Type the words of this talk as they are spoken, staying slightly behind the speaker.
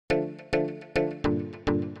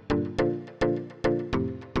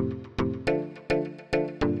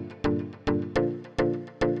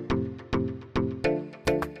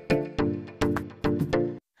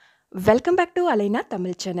Welcome back to Alaina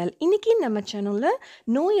Tamil channel. இன்றைக்கி நம்ம சேனலில்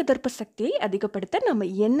நோய் எதிர்ப்பு சக்தியை அதிகப்படுத்த நம்ம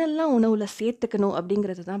என்னெல்லாம் உணவில் சேர்த்துக்கணும்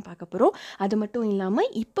அப்படிங்கிறது தான் பார்க்க போகிறோம். அது மட்டும் இல்லாமல்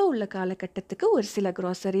இப்போ உள்ள காலகட்டத்துக்கு ஒரு சில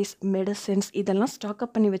groceries, மெடிசின்ஸ் இதெல்லாம்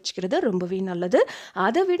ஸ்டாக்அப் பண்ணி வச்சுக்கிறது ரொம்பவே நல்லது.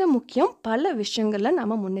 அதை விட முக்கியம் பல விஷயங்களில்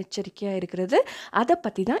நம்ம முன்னெச்சரிக்கையாக இருக்கிறது. அதை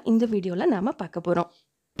பற்றி தான் இந்த வீடியோவில் நாம் பார்க்க போகிறோம்.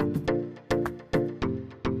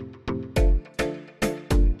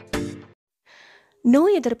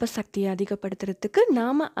 நோய் எதிர்ப்பு சக்தியை அதிகப்படுத்துறதுக்கு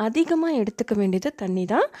நாம் அதிகமாக எடுத்துக்க வேண்டியது தண்ணி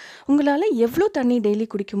தான். உங்களால் எவ்வளோ தண்ணி டெய்லி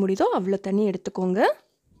குடிக்க முடியுதோ அவ்வளோ தண்ணி எடுத்துக்கோங்க.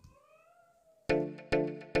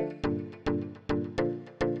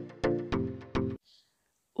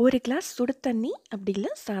 ஒரு கிளாஸ் சுடு தண்ணி அப்படி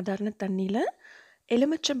இல்லை சாதாரண தண்ணியில்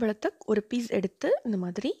எலுமிச்சம்பழத்தை ஒரு பீஸ் எடுத்து இந்த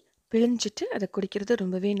மாதிரி பிழிஞ்சிட்டு அதை குடிக்கிறது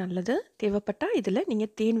ரொம்பவே நல்லது. தேவைப்பட்டால் இதில்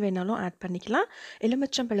நீங்கள் தேன் வேணாலும் ஆட் பண்ணிக்கலாம்.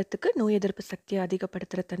 எலுமிச்சம்பழத்துக்கு நோய் எதிர்ப்பு சக்தியை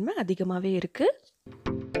அதிகப்படுத்துகிற தன்மை அதிகமாகவே இருக்குது.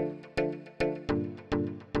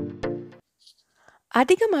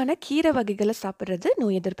 அதிகமான கீரை வகைகளை சாப்பிட்றது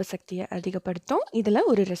நோய் எதிர்ப்பு சக்தியை அதிகப்படுத்தும். இதில்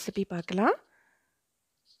ஒரு ரெசிபி பார்க்கலாம்.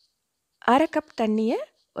 1/2 கப் தண்ணியை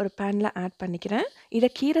ஒரு பேனில் ஆட் பண்ணிக்கிறேன். இதை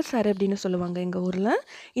கீரை சாறு அப்படின்னு சொல்லுவாங்க எங்கள் ஊரில்.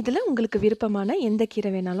 இதில் உங்களுக்கு விருப்பமான எந்த கீரை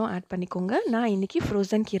வேணாலும் ஆட் பண்ணிக்கோங்க. நான் இன்றைக்கி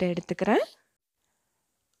ஃப்ரோசன் கீரை எடுத்துக்கிறேன்.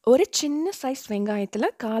 ஒரு சின்ன சைஸ்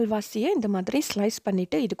வெங்காயத்தில் கால்வாசியை இந்த மாதிரி ஸ்லைஸ்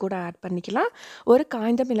பண்ணிவிட்டு இது கூட ஆட் பண்ணிக்கலாம். ஒரு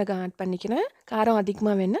காய்ந்த மிளகாய் ஆட் பண்ணிக்கிறேன். காரம்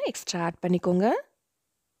அதிகமாக வேணால் எக்ஸ்ட்ரா ஆட் பண்ணிக்கோங்க.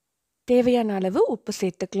 தேவையான அளவு உப்பு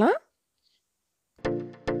சேர்த்துக்கலாம்.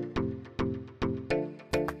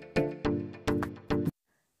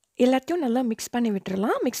 எல்லாத்தையும் நல்லா மிக்ஸ் பண்ணி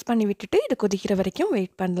விட்டுறலாம். மிக்ஸ் பண்ணி விட்டுட்டு இது கொதிக்கிற வரைக்கும்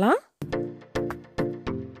வெயிட் பண்ணலாம்.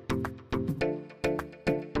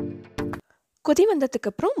 கொதி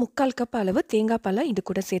வந்ததுக்கப்புறம் 3/4 கப் அளவு தேங்காய் பாலை இது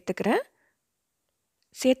கூட சேர்த்துக்கிறேன்.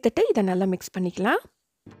 சேர்த்துட்டு இதை நல்லா மிக்ஸ் பண்ணிக்கலாம்.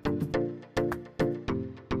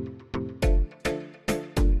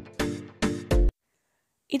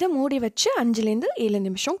 இதை மூடி வச்சு 5லேருந்து 7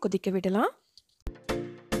 நிமிஷம் கொதிக்க விடலாம்.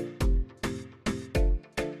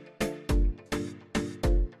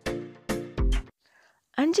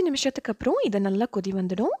 அஞ்சு நிமிஷத்துக்கு அப்புறம் இதை நல்லா கொதி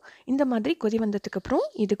வந்துடும். இந்த மாதிரி கொதி வந்ததுக்கப்புறம்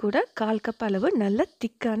இது கூட 1/4 கப் அளவு நல்ல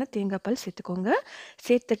திக்கான தேங்காய் பால் சேர்த்துக்கோங்க.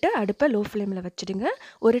 சேர்த்துட்டு அடுப்பை லோ ஃப்ளேமில் வச்சுடுங்க.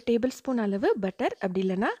 1 டேபிள் ஸ்பூன் அளவு பட்டர் அப்படி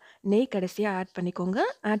இல்லைன்னா நெய் கடைசியாக ஆட் பண்ணிக்கோங்க.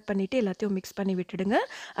 ஆட் பண்ணிவிட்டு எல்லாத்தையும் மிக்ஸ் பண்ணி விட்டுடுங்க.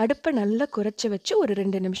 அடுப்பை நல்லா குறைச்சி வச்சு ஒரு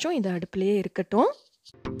 2 நிமிஷம் இது அடுப்புலேயே இருக்கட்டும்.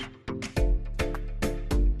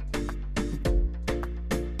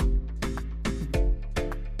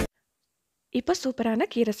 இப்போ சூப்பரான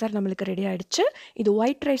கீரை சார் நம்மளுக்கு ரெடி ஆகிடுச்சு. இது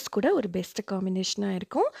ஒயிட் ரைஸ் கூட ஒரு பெஸ்ட்டு காம்பினேஷனாக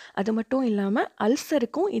இருக்கும். அது மட்டும் இல்லாமல்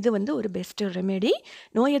அல்சருக்கும் இது ஒரு பெஸ்ட்டு ரெமெடி.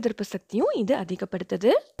 நோய் எதிர்ப்பு சக்தியும் இது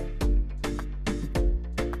அதிகப்படுத்துது.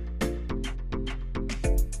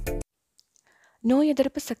 நோய்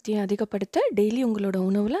எதிர்ப்பு சக்தியை அதிகப்படுத்த டெய்லி உங்களோட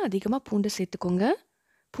உணவில் அதிகமாக பூண்டு சேர்த்துக்கோங்க.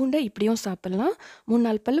 பூண்டை இப்படியும் சாப்பிட்லாம்.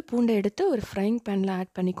 3-4 பல் பூண்டை எடுத்து ஒரு ஃப்ரைங் பேனில்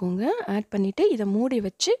ஆட் பண்ணிக்கோங்க. ஆட் பண்ணிவிட்டு இதை மூடி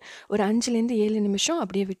வச்சு ஒரு 5லேருந்து 7 நிமிஷம்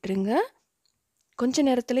அப்படியே விட்டுருங்க. கொஞ்ச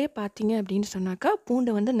நேரத்திலே பார்த்தீங்க அப்படின்னு சொன்னாக்கா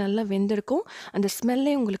பூண்டு நல்லா வெந்திருக்கும். அந்த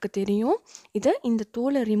ஸ்மெல்லே உங்களுக்கு தெரியும். இதை இந்த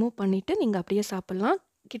தோலை ரிமூவ் பண்ணிவிட்டு நீங்கள் அப்படியே சாப்பிட்லாம்.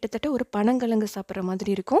 கிட்டத்தட்ட ஒரு பனங்கிழங்கு சாப்பிட்ற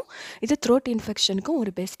மாதிரி இருக்கும். இது த்ரோட் இன்ஃபெக்ஷனுக்கும்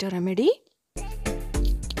ஒரு பெஸ்ட் ரெமெடி.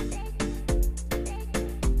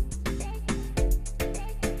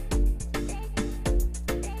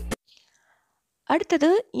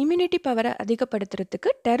 அடுத்தது இம்யூனிட்டி பவரை அதிகப்படுத்துறதுக்கு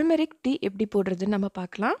டர்மெரிக் டீ எப்படி போடுறதுன்னு நம்ம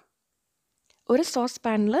பார்க்கலாம். ஒரு சாஸ்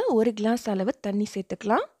பேனில் 1 கிளாஸ் அளவு தண்ணி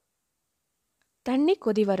சேர்த்துக்கலாம். தண்ணி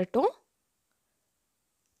கொதி வரட்டும்.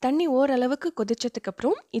 தண்ணி ஓரளவுக்கு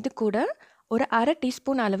கொதிச்சதுக்கப்புறம் இது கூட ஒரு 1/2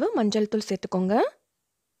 டீஸ்பூன் அளவு மஞ்சள் தூள் சேர்த்துக்கோங்க.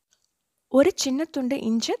 ஒரு சின்ன துண்டு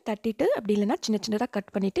இஞ்சி தட்டிட்டு அப்படி இல்லைன்னா சின்ன சின்னதாக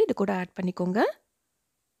கட் பண்ணிவிட்டு இது கூட ஆட் பண்ணிக்கோங்க.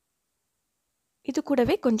 இது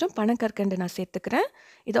கூடவே கொஞ்சம் பனங்கற்கண்டு நான் சேர்த்துக்கிறேன்.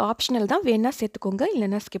 இது ஆப்ஷனல் தான், வேணால் சேர்த்துக்கோங்க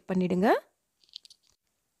இல்லைன்னா ஸ்கிப் பண்ணிவிடுங்க.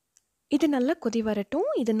 இது நல்லா கொதி வரட்டும்.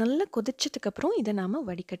 இது நல்லா கொதிச்சதுக்கப்புறம் இதை நாம்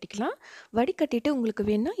வடிகட்டிக்கலாம். வடிகட்டிட்டு உங்களுக்கு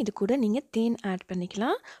வேணால் இது கூட நீங்கள் தேன் ஆட்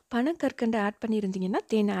பண்ணிக்கலாம். பனங்கற்கண்டு ஆட் பண்ணியிருந்தீங்கன்னா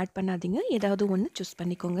தேன் ஆட் பண்ணாதீங்க. ஏதாவது ஒன்று சூஸ்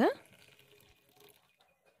பண்ணிக்கோங்க.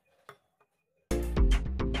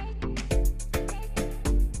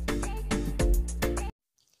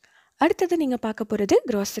 அடுத்தது நீங்கள் பார்க்க போகிறது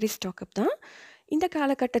grocery ஸ்டாக்அப் தான். இந்த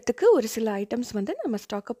காலகட்டத்துக்கு ஒரு சில ஐட்டம்ஸ் நம்ம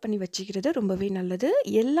ஸ்டாக்அப் பண்ணி வச்சுக்கிறது ரொம்பவே நல்லது.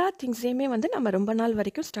 எல்லா திங்ஸையுமே நம்ம ரொம்ப நாள்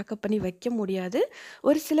வரைக்கும் ஸ்டாக்அப் பண்ணி வைக்க முடியாது.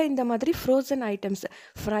 ஒரு சில இந்த மாதிரி ஃப்ரோசன் ஐட்டம்ஸ்,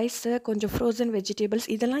 ஃப்ரைஸு, கொஞ்சம் ஃப்ரோசன் வெஜிடபிள்ஸ்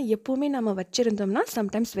இதெல்லாம் எப்போவுமே நம்ம வச்சுருந்தோம்னா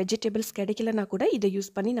சம்டைம்ஸ் வெஜிடபிள்ஸ் கிடைக்கலனா கூட இதை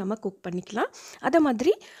யூஸ் பண்ணி நம்ம குக் பண்ணிக்கலாம். அதை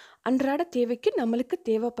மாதிரி அன்றாட தேவைக்கு நம்மளுக்கு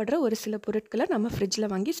தேவைப்படுற ஒரு சில பொருட்கள நம்ம ஃப்ரிட்ஜில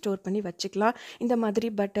வாங்கி ஸ்டோர் பண்ணி வச்சுக்கலாம். இந்த மாதிரி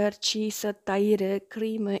பட்டர், சீஸ், தயிர்,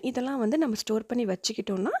 க்ரீமு இதெல்லாம் வந்து நம்ம ஸ்டோர் பண்ணி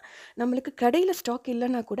வச்சுக்கிட்டோம்னா, நம்மளுக்கு கடையில ஸ்டாக்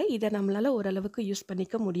இல்லன்னா கூட இத நம்மளால ஓரளவுக்கு யூஸ்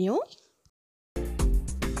பண்ணிக்க முடியும்.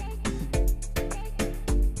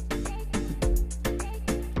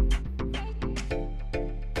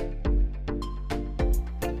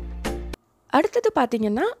 அடுத்தது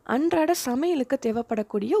பார்த்தீங்கன்னா, அன்றாட சமையலுக்கு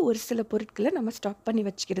தேவைப்படக்கூடிய ஒரு சில பொருட்கள நம்ம ஸ்டாக் பண்ணி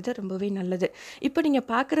வச்சுக்கிறது ரொம்பவே நல்லது. இப்போ நீங்க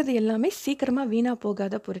பார்க்குறது எல்லாமே சீக்கிரமா வீணா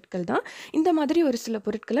போகாத பொருட்கள் தான். இந்த மாதிரி ஒரு சில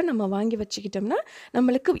பொருட்கள நம்ம வாங்கி வச்சுக்கிட்டோம்னா,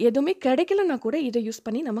 நம்மளுக்கு எதுவுமே கிடைக்கலனா கூட இத யூஸ்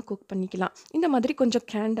பண்ணி நம்ம குக் பண்ணிக்கலாம். இந்த மாதிரி கொஞ்சம்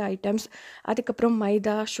கேன்ட் ஐட்டம்ஸ், அதுக்கப்புறம்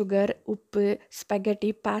மைதா, சுகர், உப்பு,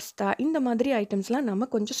 ஸ்பெகட்டி, பாஸ்தா இந்த மாதிரி ஐட்டம்ஸ்லாம் நம்ம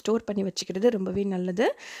கொஞ்சம் ஸ்டோர் பண்ணி வச்சுக்கிறது ரொம்பவே நல்லது.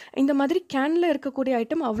 இந்த மாதிரி கேன்ல இருக்கக்கூடிய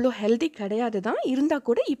ஐட்டம் அவ்வளோ ஹெல்தி கிடையாது தான். இருந்தா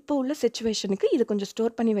கூட இப்போ உள்ள சிச்சுவேஷனுக்கு இது கொஞ்சம்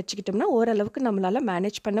ஸ்டோர் பண்ணி வச்சுக்கிட்டோம்னா, ஓரளவுக்கு நம்மளால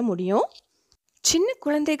மேனேஜ் பண்ண முடியும். சின்ன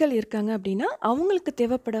குழந்தைகள் இருக்காங்க அப்படின்னா, அவங்களுக்கு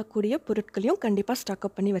தேவைப்படக்கூடிய பொருட்களையும் கண்டிப்பா ஸ்டாக்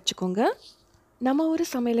அப் பண்ணி வச்சுக்கோங்க. நம்ம ஒரு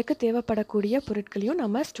சமையலுக்கு தேவைப்படக்கூடிய பொருட்களையும்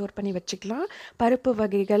நம்ம ஸ்டோர் பண்ணி வச்சுக்கலாம். பருப்பு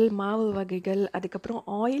வகைகள், மாவு வகைகள், அதுக்கப்புறம்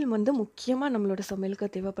ஆயில் வந்து முக்கியமா நம்மளோட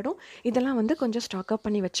சமையலுக்கு தேவைப்படும். இதெல்லாம் வந்து கொஞ்சம் ஸ்டாக் அப்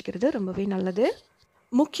பண்ணி வச்சுக்கிறது ரொம்பவே நல்லது.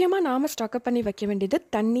 முக்கியமா நாம ஸ்டாக் அப் பண்ணி வைக்க வேண்டியது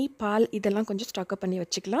தண்ணி, பால் இதெல்லாம் கொஞ்சம் ஸ்டாக் அப் பண்ணி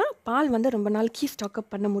வச்சுக்கலாம். பால் வந்து ரொம்ப நாளைக்கு ஸ்டாக் அப்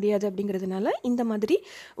பண்ண முடியாது அப்படிங்கிறதுனால, இந்த மாதிரி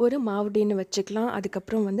ஒரு மாவு டின்னு வச்சுக்கலாம்.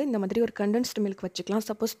 அதுக்கப்புறம் வந்து இந்த மாதிரி ஒரு கண்டென்ஸ்டு மில்க் வச்சுக்கலாம்.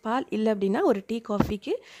 சப்போஸ் பால் இல்ல அப்படின்னா, ஒரு டீ,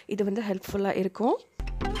 காஃபிக்கு இது வந்து ஹெல்ப்ஃபுல்லா இருக்கும்.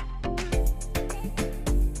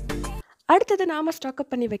 அடுத்தது நாம ஸ்டாக்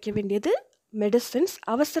அப் பண்ணி வைக்க வேண்டியது மெடிசின்ஸ்.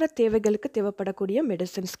 அவசர தேவைகளுக்கு தேவைப்படக்கூடிய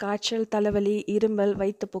மெடிசின்ஸ். காய்ச்சல், தலைவலி, இருமல்,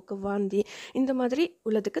 வயித்துப்போக்கு, வாந்தி இந்த மாதிரி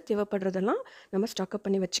உள்ளதுக்கு தேவைப்படுறதெல்லாம் நம்ம ஸ்டாக் அப்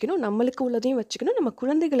பண்ணி வச்சுக்கணும். நம்மளுக்கு உள்ளதையும் வச்சுக்கணும். நம்ம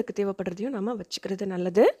குழந்தைகளுக்கு தேவைப்படுறதையும் நம்ம வச்சுக்கிறது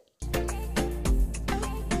நல்லது.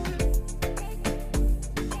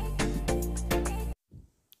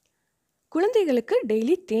 குழந்தைகளுக்கு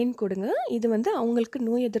டெய்லி தேன் கொடுங்க. இது வந்து அவங்களுக்கு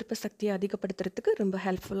நோய் எதிர்ப்பு சக்தியை அதிகப்படுத்துறதுக்கு ரொம்ப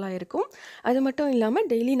ஹெல்ப்ஃபுல்லாக இருக்கும். அது மட்டும் இல்லாமல்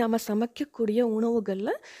டெய்லி நம்ம சமைக்கக்கூடிய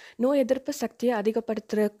உணவுகளில் நோய் எதிர்ப்பு சக்தியை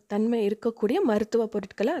அதிகப்படுத்துகிற தன்மை இருக்கக்கூடிய மருத்துவ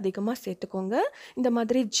பொருட்களை அதிகமாக சேர்த்துக்கோங்க. இந்த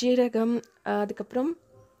மாதிரி ஜீரகம், அதுக்கப்புறம்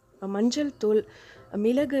மஞ்சள் தூள்,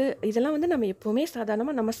 மிளகு இதெல்லாம் வந்து நம்ம எப்போவுமே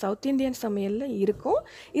சாதாரணமாக நம்ம சவுத் இந்தியன் சமையலில் இருக்கும்.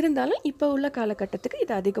 இருந்தாலும் இப்போ உள்ள காலகட்டத்துக்கு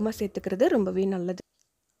இதை அதிகமாக சேர்த்துக்கிறது ரொம்பவே நல்லது.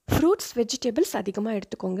 ஃப்ரூட்ஸ், வெஜிடபிள்ஸ் அதிகமாக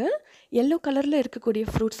எடுத்துக்கோங்க. எல்லோ கலரில் இருக்கக்கூடிய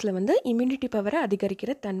ஃப்ரூட்ஸில் வந்து இம்யூனிட்டி பவரை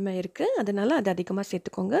அதிகரிக்கிற தன்மை இருக்குது. அதனால் அது அதிகமாக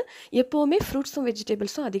சேர்த்துக்கோங்க. எப்போவுமே ஃப்ரூட்ஸும்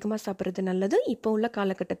வெஜிடபிள்ஸும் அதிகமாக சாப்பிட்றது நல்லது. இப்போ உள்ள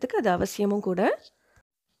காலகட்டத்துக்கு அது அவசியமும் கூட.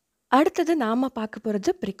 அடுத்தது நாம் பார்க்க போகிறது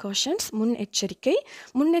ப்ரிகாஷன்ஸ், முன்னெச்சரிக்கை.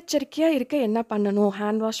 முன்னெச்சரிக்கையாக இருக்க என்ன பண்ணணும்?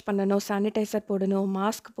 ஹேண்ட் வாஷ் பண்ணணும், சானிடைசர் போடணும்,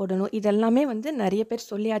 மாஸ்க் போடணும். இதெல்லாமே வந்து நிறைய பேர்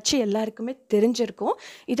சொல்லியாச்சு, எல்லாருக்குமே தெரிஞ்சிருக்கும்.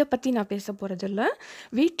 இதை பற்றி நான் பேச போகிறதில்ல.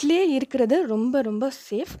 வீட்டிலே இருக்கிறது ரொம்ப ரொம்ப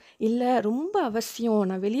சேஃப். இல்லை ரொம்ப அவசியம்,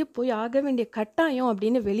 நான் வெளியே போய் ஆக வேண்டிய கட்டாயம்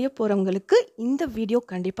அப்படின்னு வெளியே போகிறவங்களுக்கு இந்த வீடியோ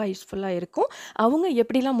கண்டிப்பாக யூஸ்ஃபுல்லாக இருக்கும். அவங்க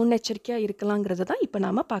எப்படிலாம் முன்னெச்சரிக்கையாக இருக்கலாங்கிறத தான் இப்போ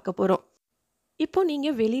நாம் பார்க்க போகிறோம். இப்போ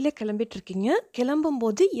நீங்கள் வெளியில் கிளம்பிட்டுருக்கீங்க.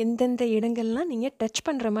 கிளம்பும்போது எந்தெந்த இடங்கள்லாம் நீங்கள் டச்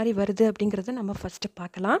பண்ணுற மாதிரி வருது அப்படிங்கிறத நம்ம ஃபஸ்ட்டு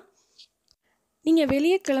பார்க்கலாம். நீங்கள்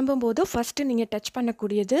வெளியே கிளம்பும்போது ஃபஸ்ட்டு நீங்கள் டச்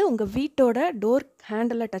பண்ணக்கூடியது உங்கள் வீட்டோட டோர்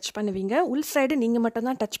ஹேண்டில் டச் பண்ணுவீங்க. உள் சைடு நீங்கள்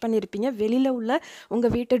மட்டும்தான் டச் பண்ணியிருப்பீங்க. வெளியில் உள்ள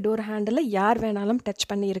உங்கள் வீட்டு டோர் ஹேண்டில் யார் வேணாலும் டச்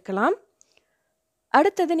பண்ணியிருக்கலாம்.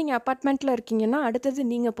 அடுத்தது நீங்கள் அப்பார்ட்மெண்ட்டில் இருக்கீங்கன்னா, அடுத்தது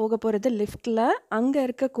நீங்கள் போக போகிறது லிஃப்ட்டில். அங்கே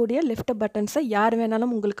இருக்கக்கூடிய லிஃப்ட் பட்டன்ஸை யார்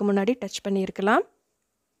வேணாலும் உங்களுக்கு முன்னாடி டச் பண்ணியிருக்கலாம்.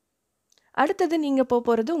 அடுத்தது நீங்கள்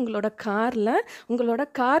போகிறது உங்களோட காரில். உங்களோட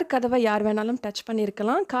கார் கதவை யார் வேணாலும் டச்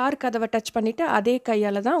பண்ணியிருக்கலாம். கார் கதவை டச் பண்ணிவிட்டு அதே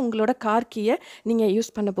கையால் தான் உங்களோட கார் கீயை நீங்கள்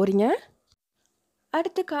யூஸ் பண்ண போகிறீங்க.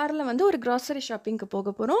 அடுத்து காரில் வந்து ஒரு க்ராசரி ஷாப்பிங்க்கு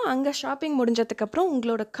போக போகிறோம். அங்கே ஷாப்பிங் முடிஞ்சதுக்கப்புறம்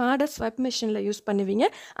உங்களோட கார்டை ஸ்வைப் மிஷினில் யூஸ் பண்ணுவீங்க.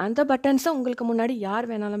 அந்த பட்டன்ஸை உங்களுக்கு முன்னாடி யார்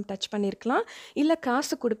வேணாலும் டச் பண்ணியிருக்கலாம். இல்லை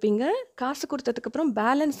காசு கொடுப்பீங்க. காசு கொடுத்ததுக்கப்புறம்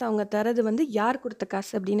பேலன்ஸ் அவங்க தரது வந்து யார் கொடுத்த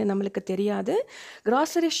காசு அப்படின்னு நம்மளுக்கு தெரியாது.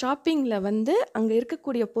 க்ராசரி ஷாப்பிங்கில் வந்து அங்கே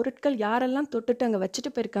இருக்கக்கூடிய பொருட்கள் யாரெல்லாம் தொட்டுட்டு அங்கே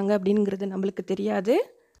வச்சுட்டு போயிருக்காங்க அப்படிங்கிறது நம்மளுக்கு தெரியாது.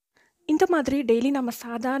 இந்த மாதிரி டெய்லி நம்ம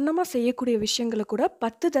சாதாரணமாக செய்யக்கூடிய விஷயங்களை கூட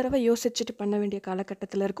 10 தடவை யோசிச்சுட்டு பண்ண வேண்டிய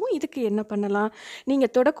காலகட்டத்தில் இருக்கும். இதுக்கு என்ன பண்ணலாம்?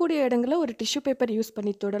 நீங்கள் தொடக்கூடிய இடங்கள ஒரு டிஷ்யூ பேப்பர் யூஸ்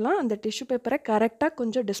பண்ணி தொடலாம். அந்த டிஷ்யூ பேப்பரை கரெக்டாக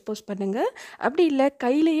கொஞ்சம் டிஸ்போஸ் பண்ணுங்கள். அப்படி இல்லை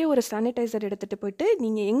கையிலேயே ஒரு சானிடைசர் எடுத்துகிட்டு போயிட்டு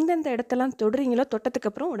நீங்கள் எந்தெந்த இடத்தெல்லாம் தொடுறீங்களோ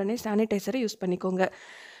தொட்டதுக்கப்புறம் உடனே சானிடைசரை யூஸ் பண்ணிக்கோங்க.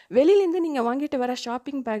 வெளியிலேருந்து நீங்கள் வாங்கிட்டு வர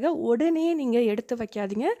ஷாப்பிங் பேக்கை உடனே நீங்கள் எடுத்து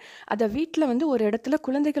வைக்காதீங்க. அதை வீட்டில் வந்து ஒரு இடத்துல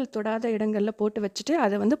குழந்தைகள் தொடாத இடங்களில் போட்டு வச்சுட்டு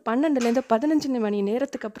அதை வந்து 12லேருந்து 15 மணி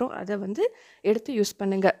நேரத்துக்கு அப்புறம் அதை வந்து எடுத்து யூஸ்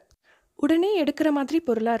பண்ணுங்கள். உடனே எடுக்கிற மாதிரி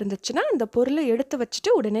பொருளாக இருந்துச்சுன்னா அந்த பொருளை எடுத்து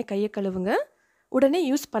வச்சுட்டு உடனே கையை கழுவுங்க. உடனே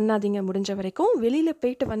யூஸ் பண்ணாதீங்க. முடிஞ்ச வரைக்கும் வெளியில்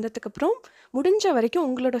போயிட்டு வந்ததுக்கப்புறம் முடிஞ்ச வரைக்கும்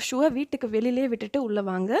உங்களோட ஷூவை வீட்டுக்கு வெளியிலே விட்டுட்டு உள்ளே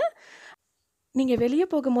வாங்க. நீங்க வெளிய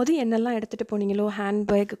போகும்போது என்னெல்லாம் எடுத்துட்டு போனீங்களோ, hand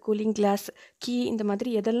bag, cooling glass, key இந்த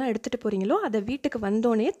மாதிரி எதெல்லாம் எடுத்துட்டு போறீங்களோ, அத வீட்டுக்கு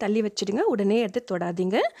வந்தோனே தள்ளி வச்சுடுங்க. உடனே எடுத்து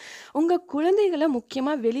தொடாதீங்க. உங்க குழந்தைகள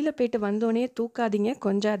முக்கியமா வெளியில போயிட்டு வந்தோனே தூக்காதீங்க,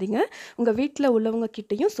 கொஞ்சாதீங்க. உங்க வீட்ல உள்ளவங்க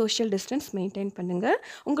கிட்டயும் சோஷியல் டிஸ்டன்ஸ் மெயின்டெயின் பண்ணுங்க.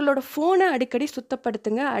 உங்களோட ஃபோன அடிக்கடி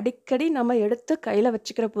சுத்தப்படுத்துங்க. அடிக்கடி நம்ம எடுத்து கையில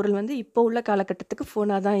வச்சுக்கிற பொருள் வந்து இப்போ உள்ள காலகட்டத்துக்கு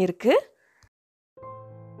ஃபோனா தான் இருக்கு.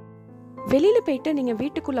 வெளியில போயிட்டு நீங்க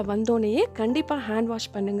வீட்டுக்குள்ள வந்தோனேயே கண்டிப்பா ஹேண்ட்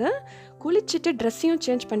வாஷ் பண்ணுங்க. குளிச்சுட்டு ட்ரெஸ்ஸையும்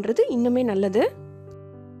சேஞ்ச் பண்றது இன்னுமே நல்லது.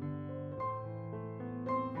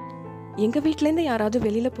 எங்க வீட்லேருந்து யாராவது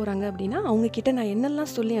வெளியில போறாங்க அப்படின்னா, அவங்க கிட்ட நான்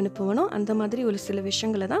என்னெல்லாம் சொல்லி அனுப்புவேனோ, அந்த மாதிரி ஒரு சில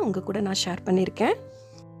விஷயங்கள தான் உங்க கூட நான் ஷேர் பண்ணியிருக்கேன்.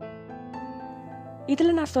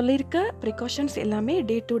 இதில நான் சொல்லியிருக்க ப்ரிகாஷன்ஸ் எல்லாமே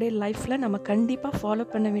டே டு டே லைஃப்ல நம்ம கண்டிப்பா ஃபாலோ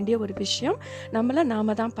பண்ண வேண்டிய ஒரு விஷயம். நம்மள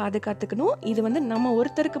நாம தான் பாதுகாத்துக்கணும். இது வந்து நம்ம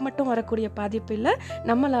ஒருத்தருக்கு மட்டும் வரக்கூடிய பாதிப்பு இல்ல.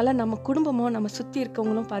 நம்மளால நம்ம குடும்பமோ, நம்ம சுத்தி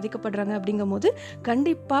இருக்கவங்களும் பாதிக்கப்படுறாங்க அப்படிங்கும்போது,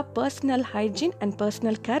 கண்டிப்பா personal hygiene and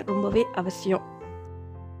personal care ரொம்பவே அவசியம்.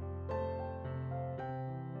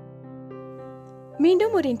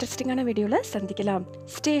 மீண்டும் ஒரு இன்ட்ரெஸ்டிங்கான வீடியோல சந்திக்கலாம்.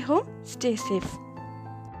 Stay home, stay safe.